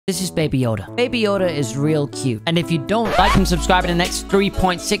This is Baby Yoda. Baby Yoda is real cute. And if you don't like and subscribe in the next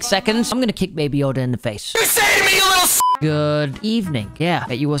 3.6 seconds, I'm gonna kick Baby Yoda in the face. You say to me, you little Good evening. Yeah,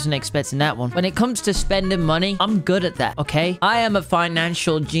 bet you wasn't expecting that one. When it comes to spending money, I'm good at that, okay? I am a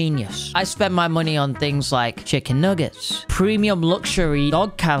financial genius. I spend my money on things like chicken nuggets, premium luxury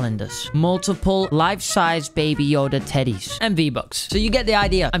dog calendars, multiple life-size Baby Yoda teddies, and V-Bucks. So you get the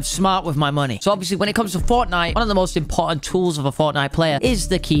idea. I'm smart with my money. So obviously, when it comes to Fortnite, one of the most important tools of a Fortnite player is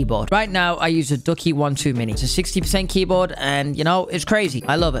the keyboard. Right now, I use a Ducky 1-2 Mini. It's a 60% keyboard, and you know, it's crazy.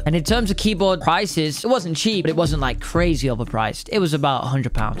 I love it. And in terms of keyboard prices, it wasn't cheap, but it wasn't like crazy overpriced. It was about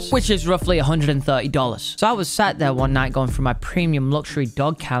 £100, which is roughly $130. So I was sat there one night going through my premium luxury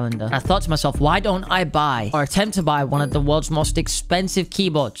dog calendar. And I thought to myself, why don't I buy or attempt to buy one of the world's most expensive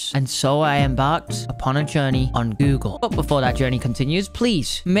keyboards? And so I embarked upon a journey on Google. But before that journey continues,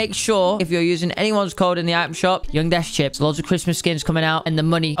 please make sure if you're using anyone's code in the item shop, Young-Chips, loads of Christmas skins coming out, and the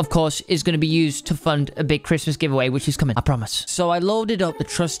money, of course, is going to be used to fund a big Christmas giveaway, which is coming, I promise. So I loaded up the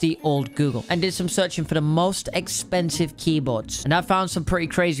trusty old Google and did some searching for the most expensive keyboards, and I found some pretty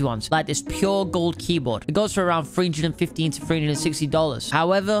crazy ones, like this pure gold keyboard. It goes for around $315 to $360.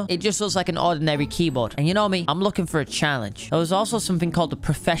 However, it just looks like an ordinary keyboard, and you know me, I'm looking for a challenge. There was also something called the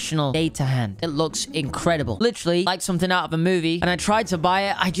professional data hand. It looks incredible, literally like something out of a movie, and I tried to buy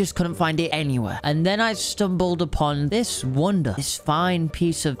it. I just couldn't find it anywhere. And then I stumbled upon this wonder, this fine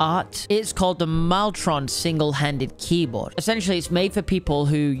piece of art. It's called the Maltron single-handed keyboard. Essentially, it's made for people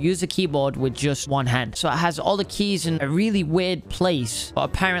who use a keyboard with just one hand. So it has all the keys in a really weird place, but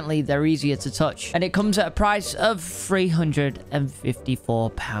apparently they're easier to touch. And it comes at a price of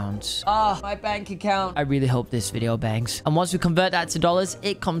 £354. Oh, my bank account. I really hope this video bangs. And once we convert that to dollars,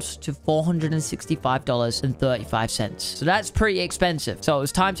 it comes to $465.35. So that's pretty expensive. So it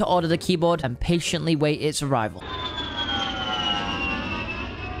was time to order the keyboard and patiently wait its arrival.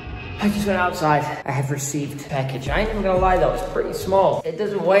 I just went outside. I have received a package. I ain't even gonna lie though, it's pretty small. It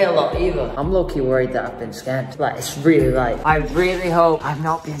doesn't weigh a lot either. I'm low-key worried that I've been scammed. Like, it's really light. I really hope I've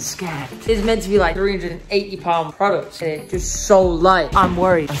not been scammed. It's meant to be like 380-pound products, and it's just so light. I'm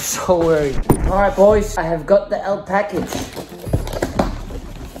worried. I'm so worried. All right, boys, I have got the L package.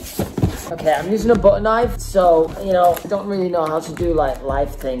 Okay, I'm using a butter knife, so, you know, I don't really know how to do like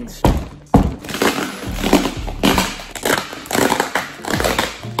live things.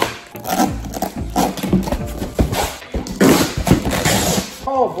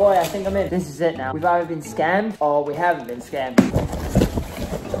 Oh boy, I think I'm in. This is it now. We've either been scammed or we haven't been scammed.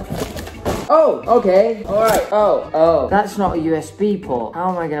 Oh, okay. All right. Oh. That's not a USB port.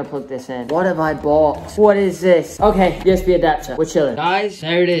 How am I going to plug this in? What have I bought? What is this? Okay, USB adapter. We're chilling. Guys,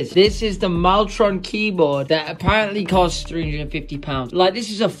 there it is. This is the Maltron keyboard that apparently costs £350. Like, this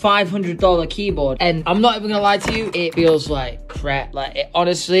is a $500 keyboard. And I'm not even going to lie to you, it feels like crap. Like,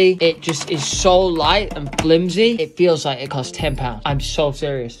 honestly, it just is so light and flimsy. It feels like it costs £10. I'm so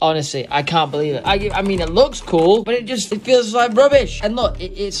serious. Honestly, I can't believe it. I mean, it looks cool, but it feels like rubbish. And look,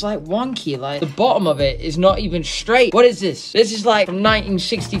 it's like wonky. Like, the bottom of it is not even straight. What is this? This is like from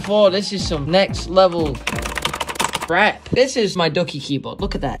 1964. This is some next level crap. This is my Ducky keyboard.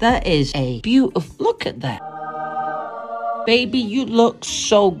 Look at that. That is a beautiful... Look at that. Baby, you look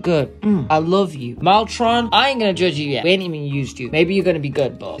so good. I love you. Maltron, I ain't gonna judge you yet. We ain't even used you. Maybe you're gonna be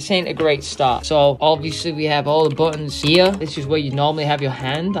good, but this ain't a great start. So, obviously, we have all the buttons here. This is where you normally have your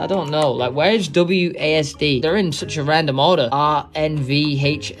hand. I don't know. Like, where's WASD? They're in such a random order. R, N, V,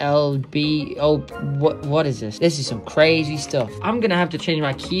 H, L, B, O. What is this? This is some crazy stuff. I'm gonna have to change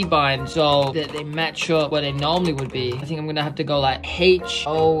my keybind so that they match up where they normally would be. I think I'm gonna have to go like H,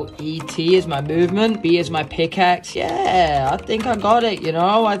 O, E, T is my movement. B is my pickaxe. Yeah. I think I got it, you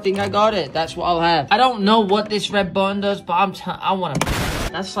know? I think I got it. That's what I'll have. I don't know what this red button does, but I want to...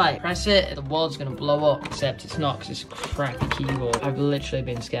 That's like, press it, and the world's gonna blow up. Except it's not, because it's a crappy keyboard. I've literally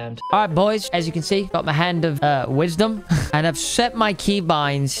been scammed. All right, boys. As you can see, got my hand of wisdom. And I've set my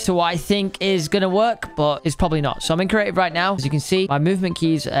keybinds to what I think is gonna work, but it's probably not. So I'm in creative right now. As you can see, my movement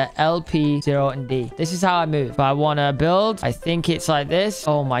keys are L, P, 0, and D. This is how I move. If I want to build, I think it's like this.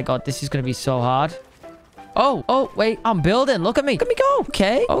 Oh my god, this is gonna be so hard. Oh, wait, I'm building. Look at me. Look at me go.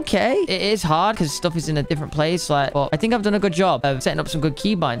 Okay. It is hard because stuff is in a different place. Like, but I think I've done a good job of setting up some good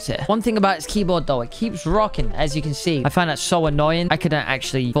keybinds here. One thing about this keyboard, though, it keeps rocking, as you can see. I find that so annoying. I couldn't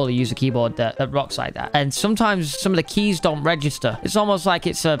actually fully use a keyboard that rocks like that. And sometimes some of the keys don't register. It's almost like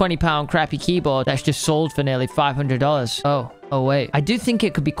it's a £20 crappy keyboard that's just sold for nearly $500. Oh. Oh, wait. I do think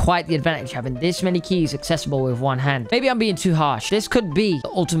it could be quite the advantage having this many keys accessible with one hand. Maybe I'm being too harsh. This could be the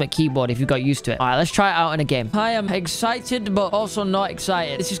ultimate keyboard if you got used to it. All right, let's try it out in a game. I am excited, but also not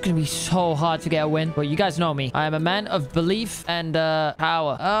excited. This is going to be so hard to get a win. But you guys know me. I am a man of belief and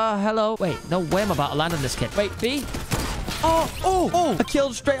power. Hello. Wait, no way I'm about to land on this kid. Wait, B? Oh, I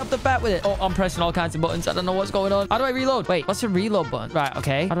killed straight off the bat with it. Oh, I'm pressing all kinds of buttons. I don't know what's going on. How do I reload? Wait, what's a reload button? Right,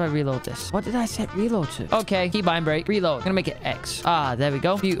 okay. How do I reload this? What did I set reload to? Okay, keybind break. Reload. I'm gonna make it X. Ah, there we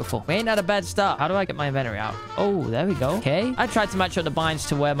go. Beautiful. We ain't had a bad start. How do I get my inventory out? Oh, there we go. Okay. I tried to match up the binds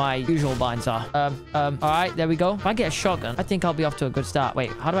to where my usual binds are. All right, there we go. If I get a shotgun, I think I'll be off to a good start. Wait,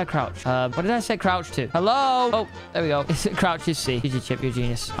 how do I crouch? What did I say crouch to? Hello? Oh, there we go. Crouch is C. GG Chip, you're a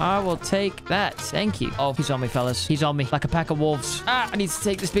genius. I will take that. Thank you. Oh, he's on me, fellas. He's on me like a pack of wolves. Ah, I need to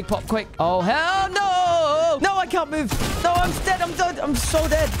take this big pop quick. Oh, hell no! No, I can't move. No, I'm dead. I'm dead. I'm so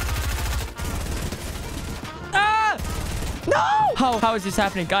dead. Ah! No! How is this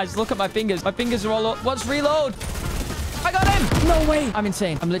happening? Guys, look at my fingers. My fingers are all up. What's reload? I got him! No way! I'm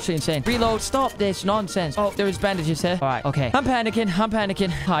insane. I'm literally insane. Reload. Stop this nonsense. Oh, there is bandages here. All right, okay. I'm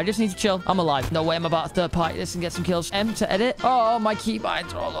panicking. I just need to chill. I'm alive. No way I'm about to third party this and get some kills. M to edit. Oh, my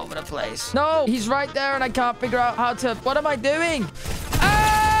keybinds are all over the place. No! He's right there and I can't figure out how to... What am I doing?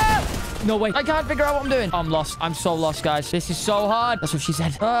 Ah! No way. I can't figure out what I'm doing. I'm lost. I'm so lost, guys. This is so hard. That's what she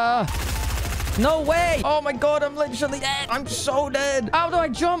said. No way! Oh my god, I'm literally dead. I'm so dead. How do I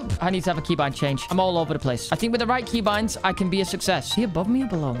jump? I need to have a keybind change. I'm all over the place. I think with the right keybinds, I can be a success. Is he above me or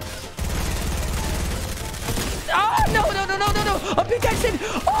below? Oh, no. I'm pickaxing.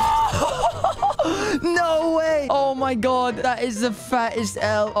 Oh! No way. Oh my god, that is the fattest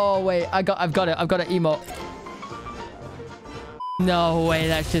L. Oh, wait. I've got it. I've got an emote. No way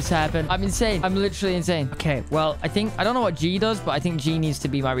that just happened. I'm insane. I'm literally insane. Okay, well, I don't know what G does, but I think G needs to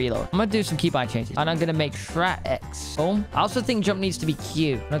be my reload. I'm gonna do some keybind changes. And I'm gonna make strat X. Boom. I also think jump needs to be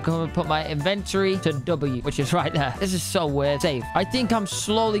Q. I'm gonna put my inventory to W, which is right there. This is so weird. Save. I think I'm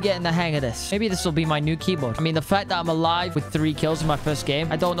slowly getting the hang of this. Maybe this will be my new keyboard. I mean, the fact that I'm alive with 3 kills in my first game,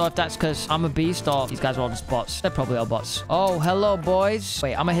 I don't know if that's because I'm a beast or these guys are all just bots. They're probably all bots. Oh, hello, boys.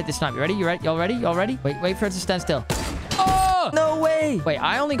 Wait, I'm gonna hit this snipe. You ready? Y'all ready? Wait for it to stand still. Oh! No way! Wait,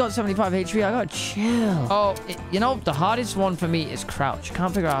 I only got 75 HP. I gotta chill. Oh, you know, the hardest one for me is crouch. I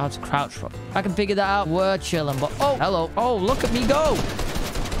can't figure out how to crouch from. I can figure that out. We're chilling, but... Oh, hello. Oh, look at me go.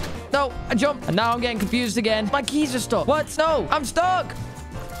 No, I jumped. And now I'm getting confused again. My keys are stuck. What? No, I'm stuck.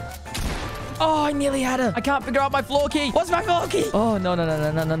 Oh, I nearly had her. I can't figure out my floor key. What's my floor key? Oh, no.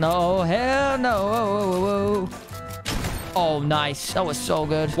 Hell no. Whoa. Oh, nice. That was so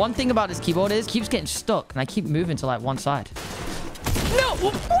good. One thing about this keyboard is it keeps getting stuck, and I keep moving to, like, one side. No!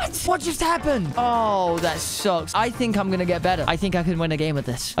 What? What just happened? Oh, that sucks. I think I'm gonna get better. I think I can win a game with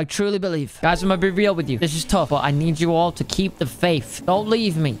this. I truly believe. Guys, I'm gonna be real with you. This is tough, but I need you all to keep the faith. Don't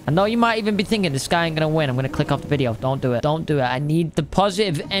leave me. I know you might even be thinking this guy ain't gonna win. I'm gonna click off the video. Don't do it. Don't do it. I need the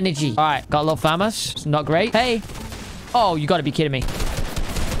positive energy. All right, got a little famous. It's not great. Hey. Oh, you gotta be kidding me.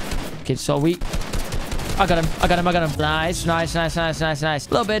 Kid's so weak. I got him. Nice. A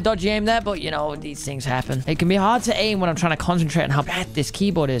little bit of dodgy aim there, but you know, these things happen. It can be hard to aim when I'm trying to concentrate on how bad this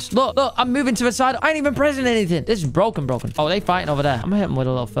keyboard is. Look, I'm moving to the side. I ain't even pressing anything. This is broken. Oh, they fighting over there. I'm gonna hit him with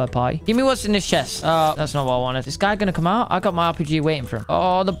a little third party. Give me what's in this chest. That's not what I wanted. This guy gonna come out? I got my RPG waiting for him.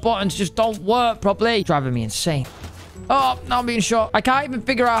 Oh, the buttons just don't work properly. Driving me insane. Oh, now I'm being shot. I can't even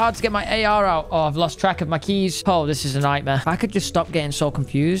figure out how to get my AR out. Oh, I've lost track of my keys. Oh, this is a nightmare. If I could just stop getting so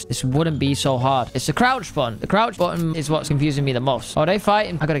confused, this wouldn't be so hard. It's the crouch button. The crouch button is what's confusing me the most. Oh, they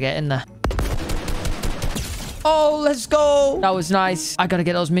fighting. I gotta get in there. Oh, let's go. That was nice. I gotta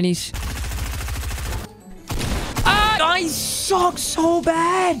get those minis. I suck so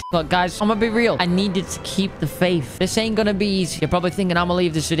bad. Look, guys, I'm gonna be real. I needed to keep the faith. This ain't gonna be easy. You're probably thinking I'm gonna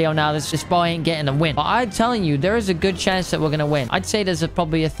leave this video now. This boy ain't getting a win. But I'm telling you, there is a good chance that we're gonna win. I'd say there's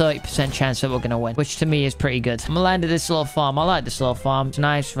probably a 30% chance that we're gonna win, which to me is pretty good. I'm gonna land at this little farm. I like this little farm. It's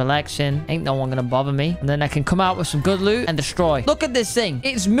nice, relaxing. Ain't no one gonna bother me. And then I can come out with some good loot and destroy. Look at this thing.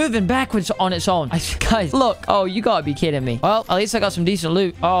 It's moving backwards on its own. Guys, look. Oh, you gotta be kidding me. Well, at least I got some decent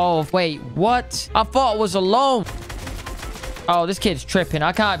loot. Oh, wait. What? I thought I was alone. Oh, this kid's tripping.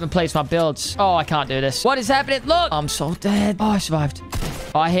 I can't even place my builds. Oh, I can't do this. What is happening? Look! I'm so dead. Oh, I survived.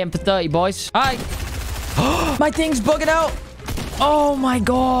 Oh, I hit him for 30, boys. All right. My thing's bugging out. Oh my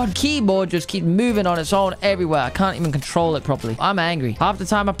god. Keyboard just keeps moving on its own everywhere. I can't even control it properly. I'm angry. Half the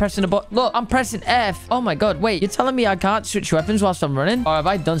time I'm pressing the button. Look, I'm pressing F. Oh my god. Wait, you're telling me I can't switch weapons whilst I'm running? Or have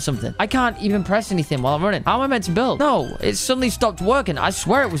I done something? I can't even press anything while I'm running. How am I meant to build? No, it suddenly stopped working. I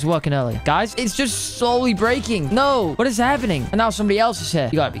swear it was working earlier. Guys, it's just slowly breaking. No, what is happening? And now somebody else is here.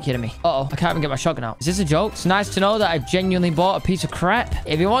 You gotta be kidding me. Uh-oh, I can't even get my shotgun out. Is this a joke? It's nice to know that I've genuinely bought a piece of crap.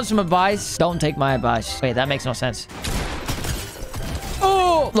 If you want some advice, don't take my advice. Wait, that makes no sense.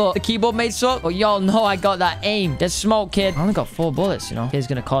 Oh, look, the keyboard made suck. Oh, y'all know I got that aim. There's smoke, kid. I only got 4 bullets, you know. Kid's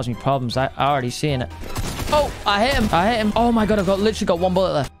gonna cause me problems. I already seeing it. Oh, I hit him. I hit him. Oh my god, I've literally got 1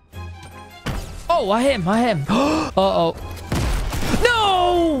 bullet left. Oh, I hit him. I hit him. Uh-oh.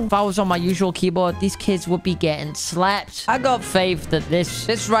 No! If I was on my usual keyboard, these kids would be getting slapped. I got faith that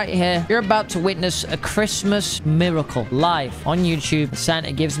this right here, you're about to witness a Christmas miracle live on YouTube.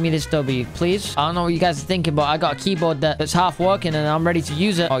 Santa gives me this W, please. I don't know what you guys are thinking, but I got a keyboard that's half working and I'm ready to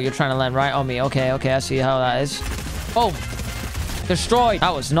use it. Oh, you're trying to land right on me. Okay, I see how that is. Oh, destroyed.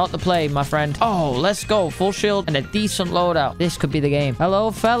 That was not the play, my friend. Oh, let's go. Full shield and a decent loadout. This could be the game.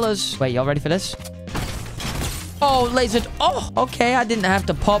 Hello, fellas. Wait, y'all ready for this? Oh, lasered. Oh, okay. I didn't have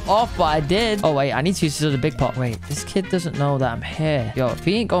to pop off, but I did. Oh, wait. I need to use this other big pot. Wait, this kid doesn't know that I'm here. Yo, if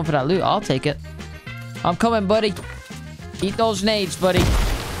he ain't going for that loot, I'll take it. I'm coming, buddy. Eat those nades, buddy.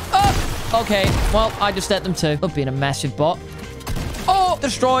 Oh, okay. Well, I just let them too. Look, being a massive bot. Oh,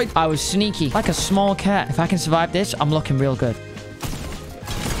 destroyed. I was sneaky. Like a small cat. If I can survive this, I'm looking real good.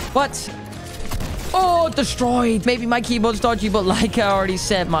 What? Oh, destroyed. Maybe my keyboard's dodgy, but like I already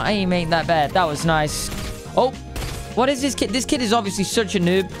said, my aim ain't that bad. That was nice. Oh, what is this kid? This kid is obviously such a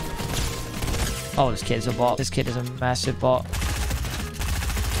noob. Oh, this kid is a bot. This kid is a massive bot.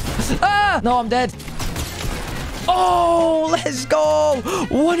 Ah! No, I'm dead. Oh, let's go.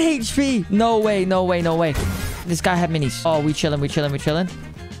 1 HP. No way, no way, no way. This guy had minis. Oh, we chilling, we chilling, we chilling.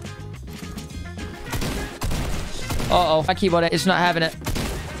 Uh-oh, my keyboard, it's not having it.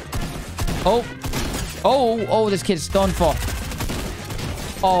 Oh, this kid's done for.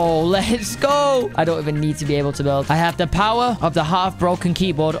 Oh, let's go. I don't even need to be able to build. I have the power of the half-broken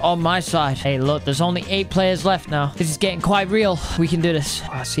keyboard on my side. Hey, look, there's only 8 players left now. This is getting quite real. We can do this. Oh,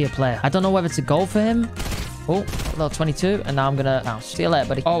 I see a player. I don't know whether to go for him. Oh, level 22. And now I'm gonna... Now, see you later,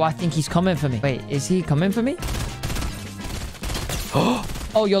 buddy. Oh, I think he's coming for me. Wait, is he coming for me?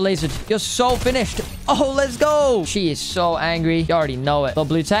 Oh, you're lasered. You're so finished. Oh, let's go. She is so angry. You already know it. Little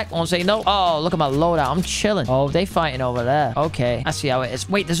blue tack. Won't say no. Oh, look at my loadout. I'm chilling. Oh, they fighting over there. Okay. I see how it is.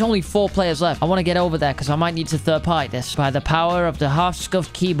 Wait, there's only 4 players left. I want to get over there because I might need to third party this. By the power of the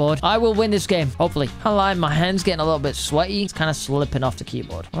half-scuffed keyboard, I will win this game. Hopefully. I lied. My hand's getting a little bit sweaty. It's kind of slipping off the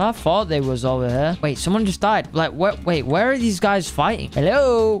keyboard. Well, I thought they was over here. Wait, someone just died. Like, wait, where are these guys fighting?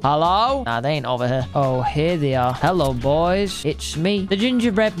 Hello? Hello? Nah, they ain't over here. Oh, here they are. Hello, boys. It's me, the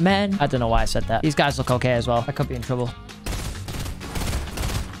gingerbread man. I don't know why I said that. These guys look okay as well. I could be in trouble.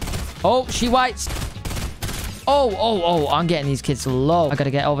 Oh, she whites. Oh, I'm getting these kids low. I gotta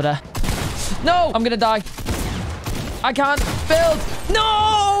get over there. No, I'm gonna die. I can't build.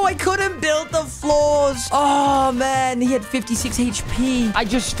 No, I couldn't build the floors. Oh, man. He had 56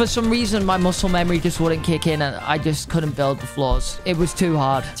 HP. For some reason, my muscle memory just wouldn't kick in and I just couldn't build the floors. It was too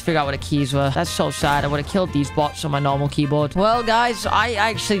hard to figure out what the keys were. That's so sad. I would have killed these bots on my normal keyboard. Well, guys, I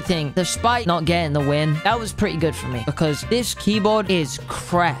actually think, despite not getting the win, that was pretty good for me because this keyboard is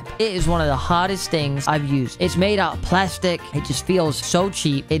crap. It is one of the hardest things I've used. It's made out of plastic. It just feels so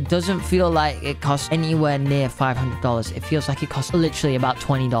cheap. It doesn't feel like it costs anywhere near $500. It feels like it costs literally about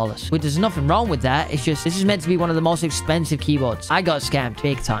 $20. Which there's nothing wrong with that. It's just, this is meant to be one of the most expensive keyboards. I got scammed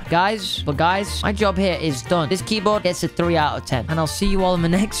big time. Guys, my job here is done. This keyboard gets a 3 out of 10. And I'll see you all in the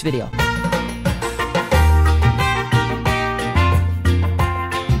next video.